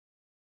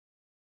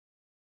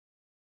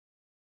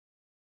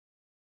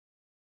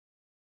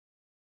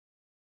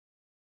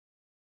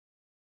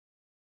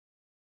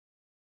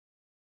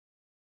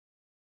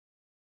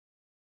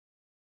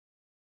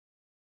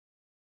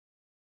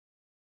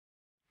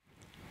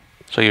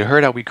So you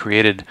heard how we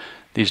created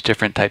these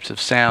different types of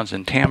sounds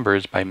and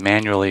timbres by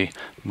manually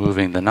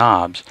moving the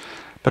knobs.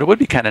 But it would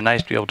be kind of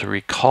nice to be able to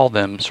recall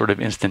them sort of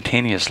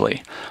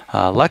instantaneously.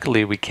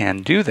 Luckily, we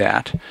can do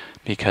that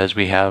because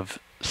we have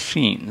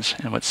scenes.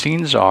 And what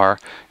scenes are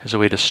is a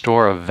way to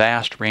store a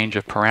vast range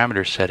of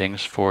parameter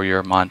settings for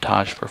your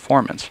montage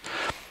performance.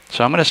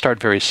 So I'm going to start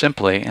very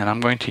simply, and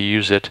I'm going to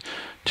use it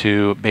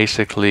to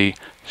basically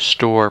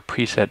store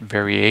preset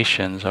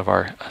variations of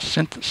our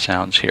synth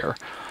sounds here.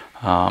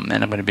 And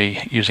I'm going to be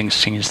using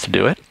scenes to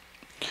do it.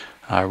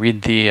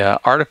 Read the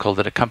article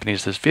that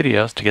accompanies this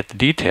video to get the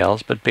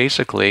details, but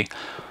basically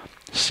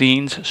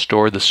scenes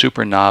store the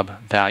super knob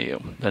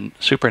value. The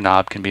super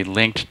knob can be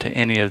linked to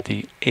any of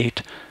the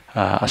 8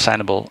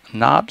 assignable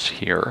knobs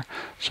here,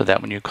 so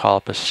that when you call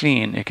up a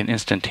scene, it can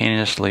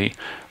instantaneously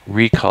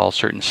recall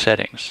certain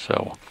settings.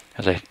 So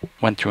as I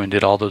went through and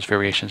did all those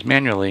variations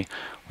manually,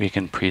 we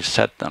can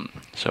preset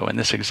them. So in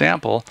this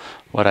example,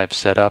 what I've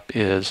set up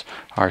is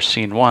our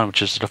scene 1,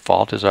 which is the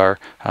default, is our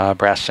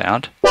brass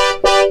sound.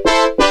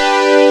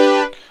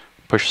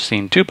 Push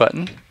scene 2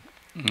 button,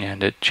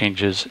 and it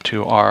changes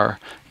to our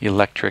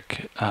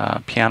electric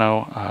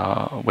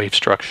piano wave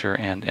structure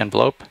and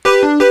envelope.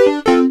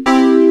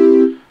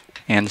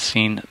 And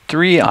scene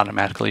 3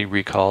 automatically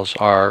recalls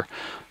our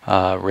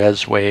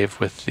res wave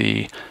with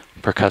the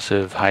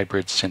percussive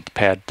hybrid synth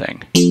pad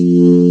thing.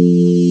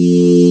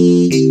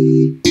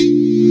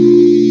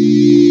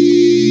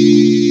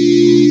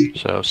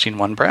 So scene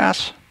 1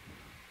 brass,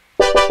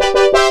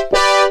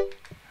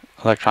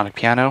 electronic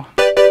piano,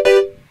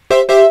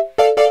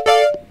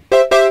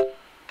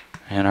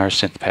 and our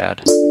synth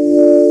pad.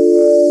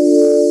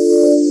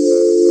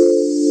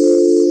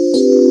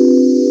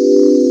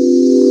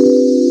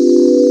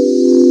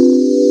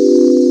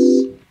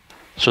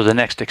 So the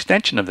next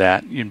extension of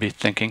that, you'd be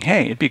thinking,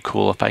 hey, it'd be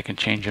cool if I can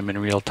change them in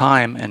real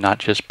time and not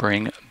just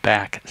bring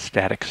back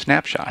static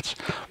snapshots.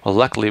 Well,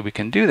 luckily we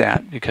can do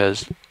that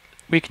because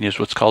we can use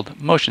what's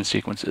called motion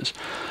sequences.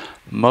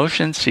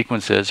 Motion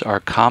sequences are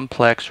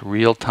complex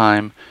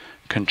real-time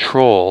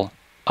control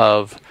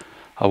of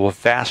a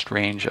vast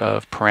range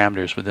of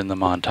parameters within the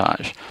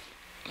montage.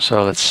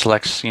 So let's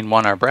select scene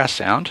 1, our brass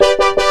sound,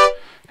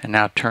 and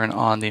now turn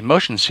on the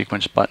motion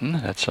sequence button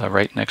that's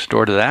right next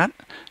door to that,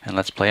 and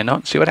let's play a note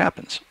and see what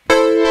happens.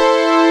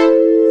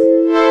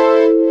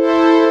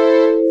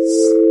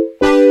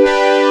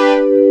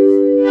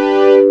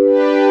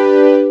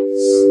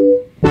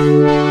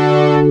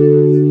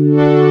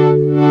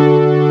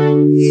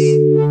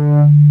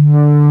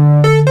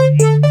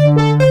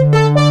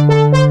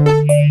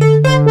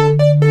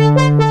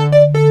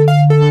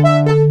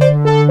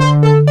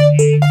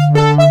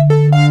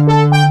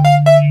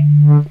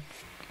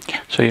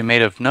 So you may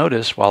have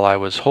noticed while I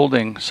was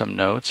holding some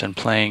notes and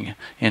playing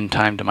in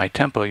time to my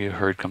tempo, you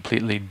heard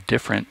completely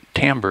different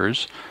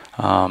timbres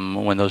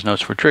when those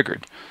notes were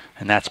triggered.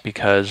 And that's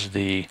because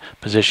the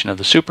position of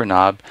the super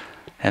knob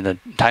and the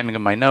timing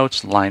of my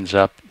notes lines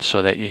up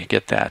so that you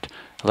get that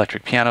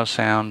electric piano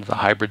sound, the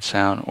hybrid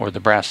sound, or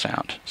the brass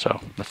sound. So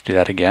let's do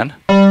that again.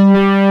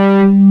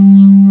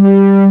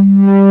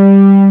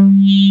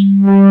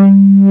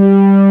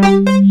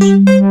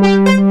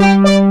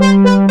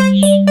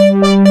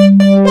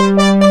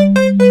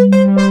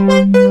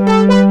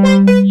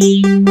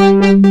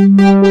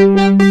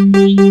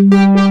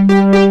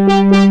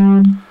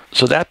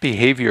 So that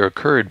behavior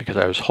occurred because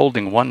I was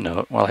holding one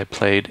note while I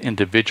played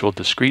individual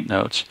discrete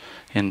notes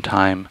in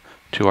time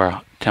to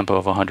our tempo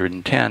of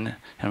 110,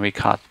 and we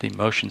caught the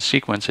motion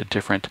sequence at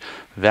different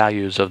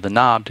values of the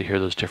knob to hear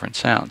those different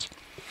sounds.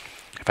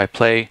 If I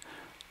play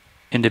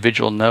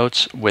individual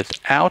notes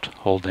without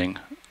holding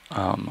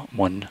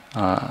one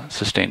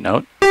sustained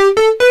note,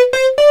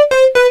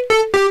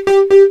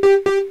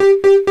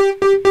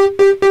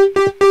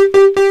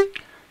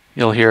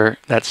 you'll hear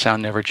that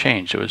sound never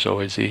changed. It was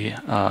always the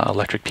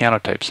electric piano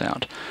type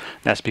sound.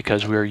 That's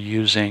because we're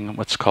using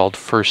what's called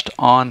first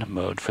on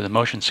mode for the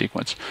motion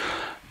sequence.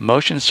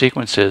 Motion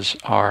sequences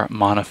are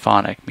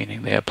monophonic,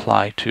 meaning they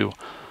apply to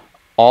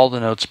all the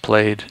notes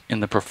played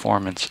in the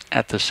performance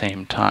at the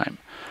same time.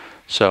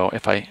 So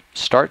if I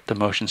start the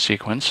motion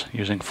sequence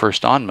using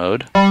first on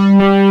mode,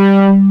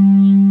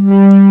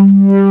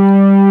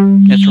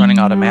 it's running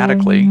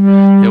automatically.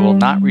 It will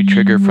not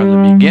re-trigger from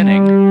the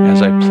beginning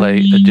as I play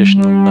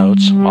additional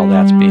notes while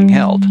that's being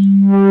held.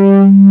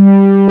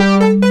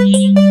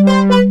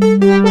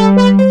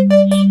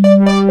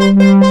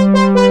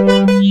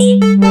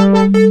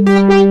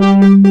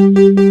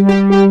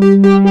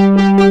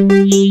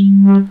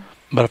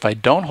 But if I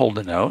don't hold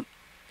a note,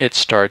 it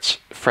starts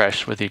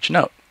fresh with each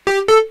note.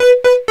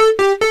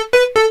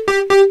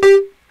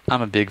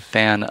 I'm a big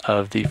fan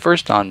of the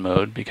first on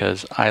mode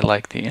because I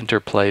like the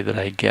interplay that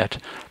I get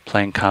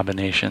playing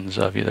combinations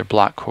of either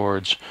block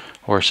chords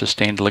or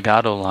sustained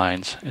legato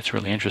lines. It's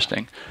really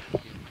interesting.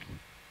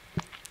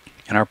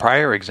 In our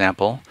prior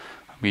example,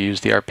 we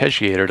used the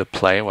arpeggiator to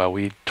play while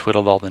we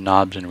twiddled all the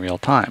knobs in real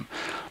time.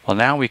 Well,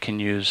 now we can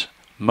use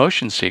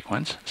motion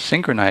sequence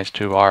synchronized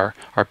to our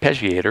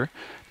arpeggiator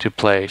to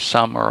play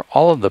some or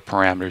all of the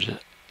parameters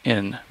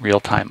in real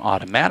time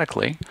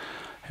automatically,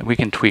 and we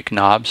can tweak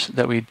knobs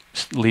that we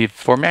leave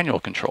for manual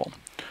control.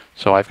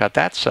 So I've got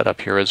that set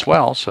up here as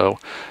well. So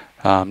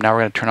now we're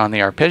going to turn on the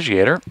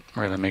arpeggiator.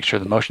 We're going to make sure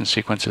the motion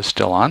sequence is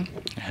still on,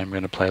 and we're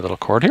going to play a little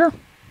chord here.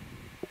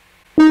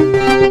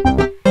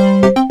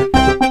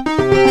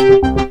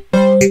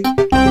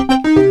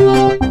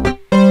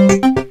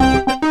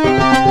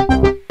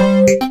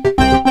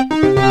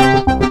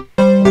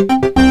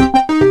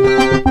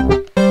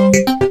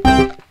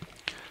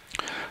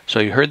 So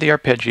you heard the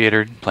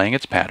arpeggiator playing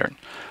its pattern.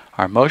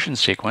 Our motion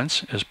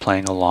sequence is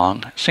playing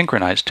along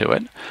synchronized to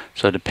it.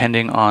 So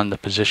depending on the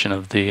position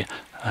of the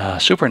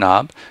super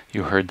knob,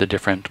 you heard the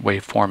different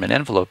waveform and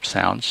envelope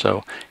sounds.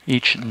 So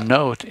each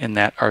note in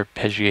that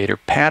arpeggiator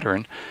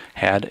pattern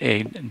had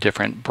a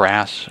different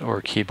brass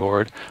or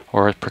keyboard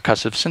or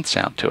percussive synth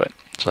sound to it.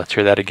 So let's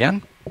hear that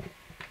again.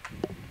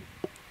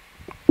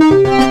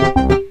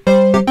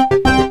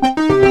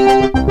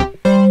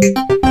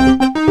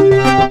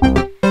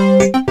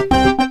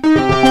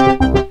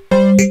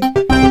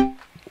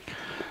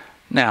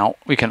 Now,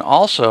 we can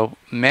also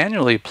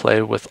manually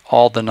play with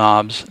all the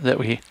knobs that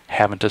we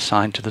haven't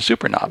assigned to the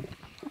super knob.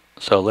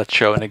 So let's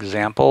show an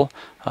example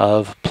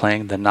of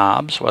playing the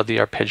knobs while the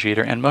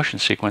arpeggiator and motion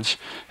sequence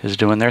is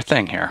doing their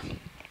thing here.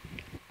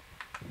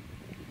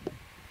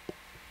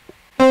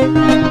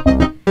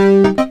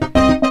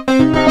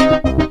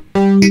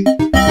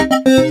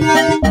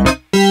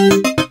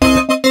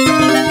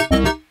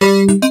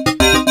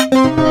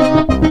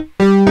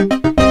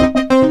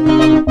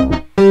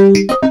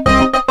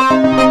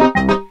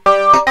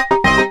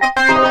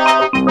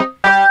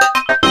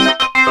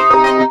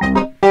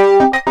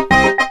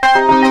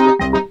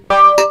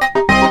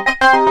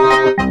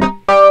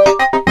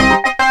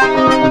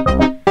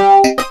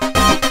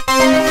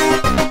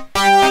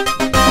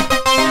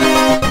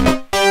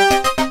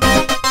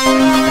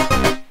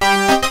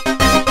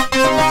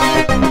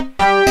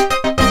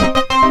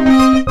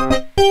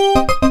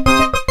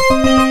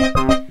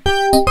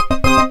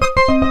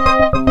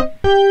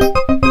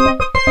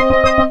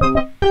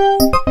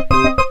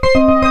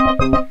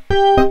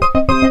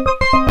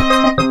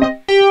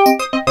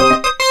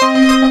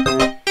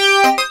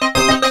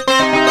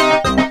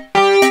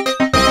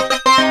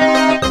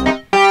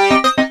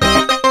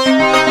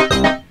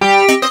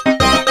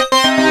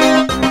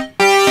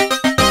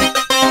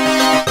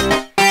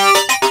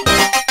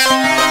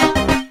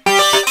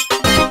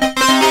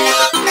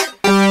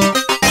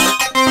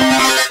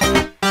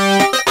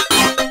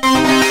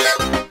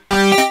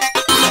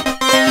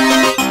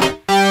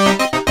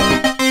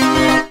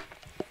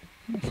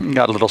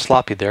 Got a little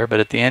sloppy there, but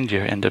at the end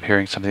you end up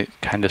hearing something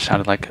that kind of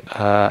sounded like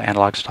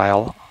analog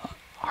style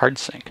hard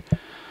sync.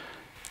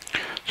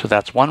 So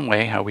that's one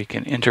way how we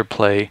can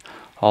interplay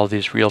all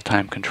these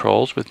real-time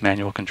controls with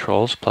manual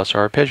controls plus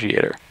our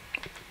arpeggiator.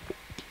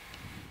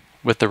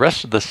 With the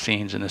rest of the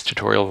scenes in this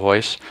tutorial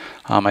voice,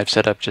 I've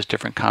set up just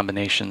different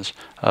combinations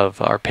of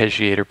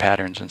arpeggiator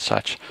patterns and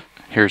such.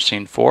 Here's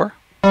scene 4.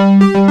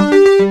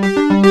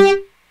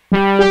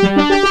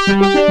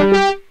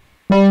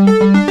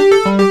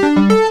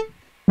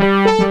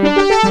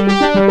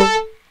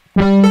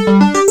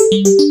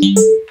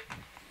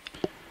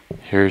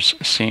 Here's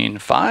scene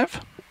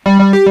 5.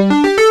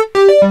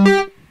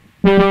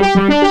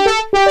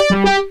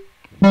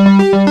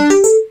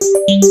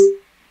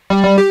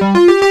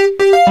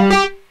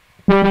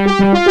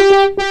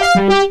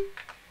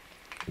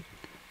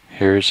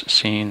 Here's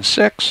scene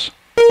 6.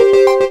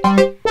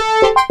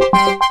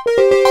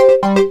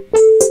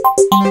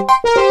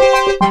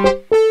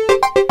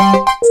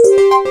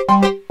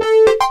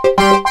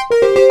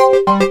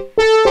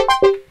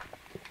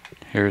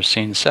 Here's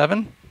scene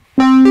 7.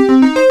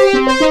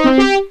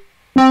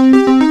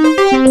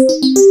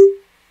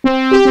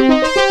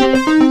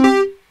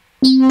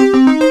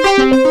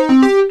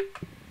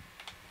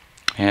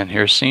 And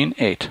here's scene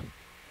 8.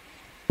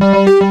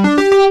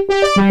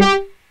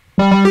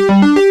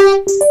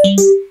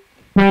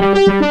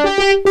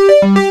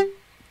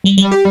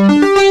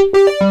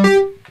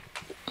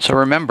 So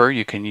remember,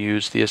 you can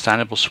use the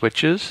assignable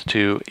switches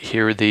to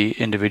hear the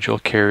individual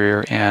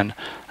carrier and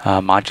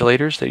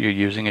modulators that you're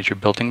using as your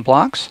building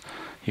blocks.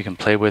 You can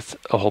play with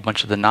a whole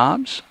bunch of the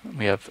knobs.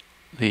 We have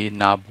the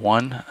knob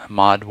 1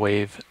 mod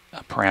wave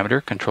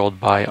parameter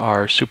controlled by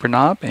our super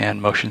knob and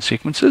motion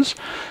sequences,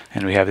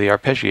 and we have the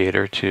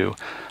arpeggiator to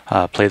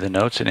play the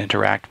notes and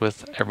interact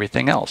with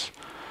everything else.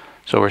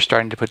 So we're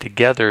starting to put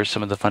together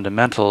some of the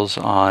fundamentals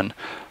on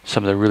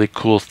some of the really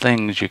cool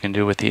things you can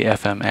do with the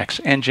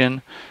FM-X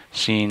engine,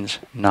 scenes,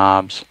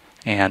 knobs,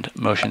 and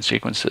motion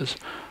sequences.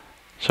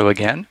 So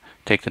again,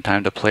 take the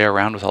time to play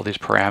around with all these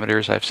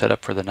parameters I've set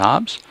up for the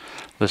knobs,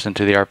 listen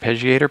to the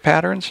arpeggiator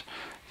patterns,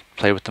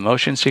 play with the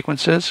motion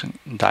sequences,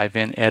 dive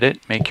in, edit,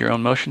 make your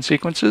own motion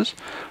sequences.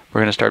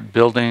 We're going to start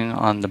building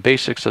on the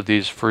basics of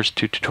these first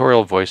 2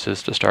 tutorial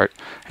voices to start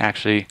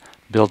actually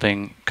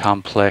building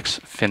complex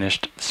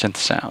finished synth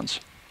sounds.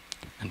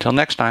 Until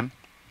next time.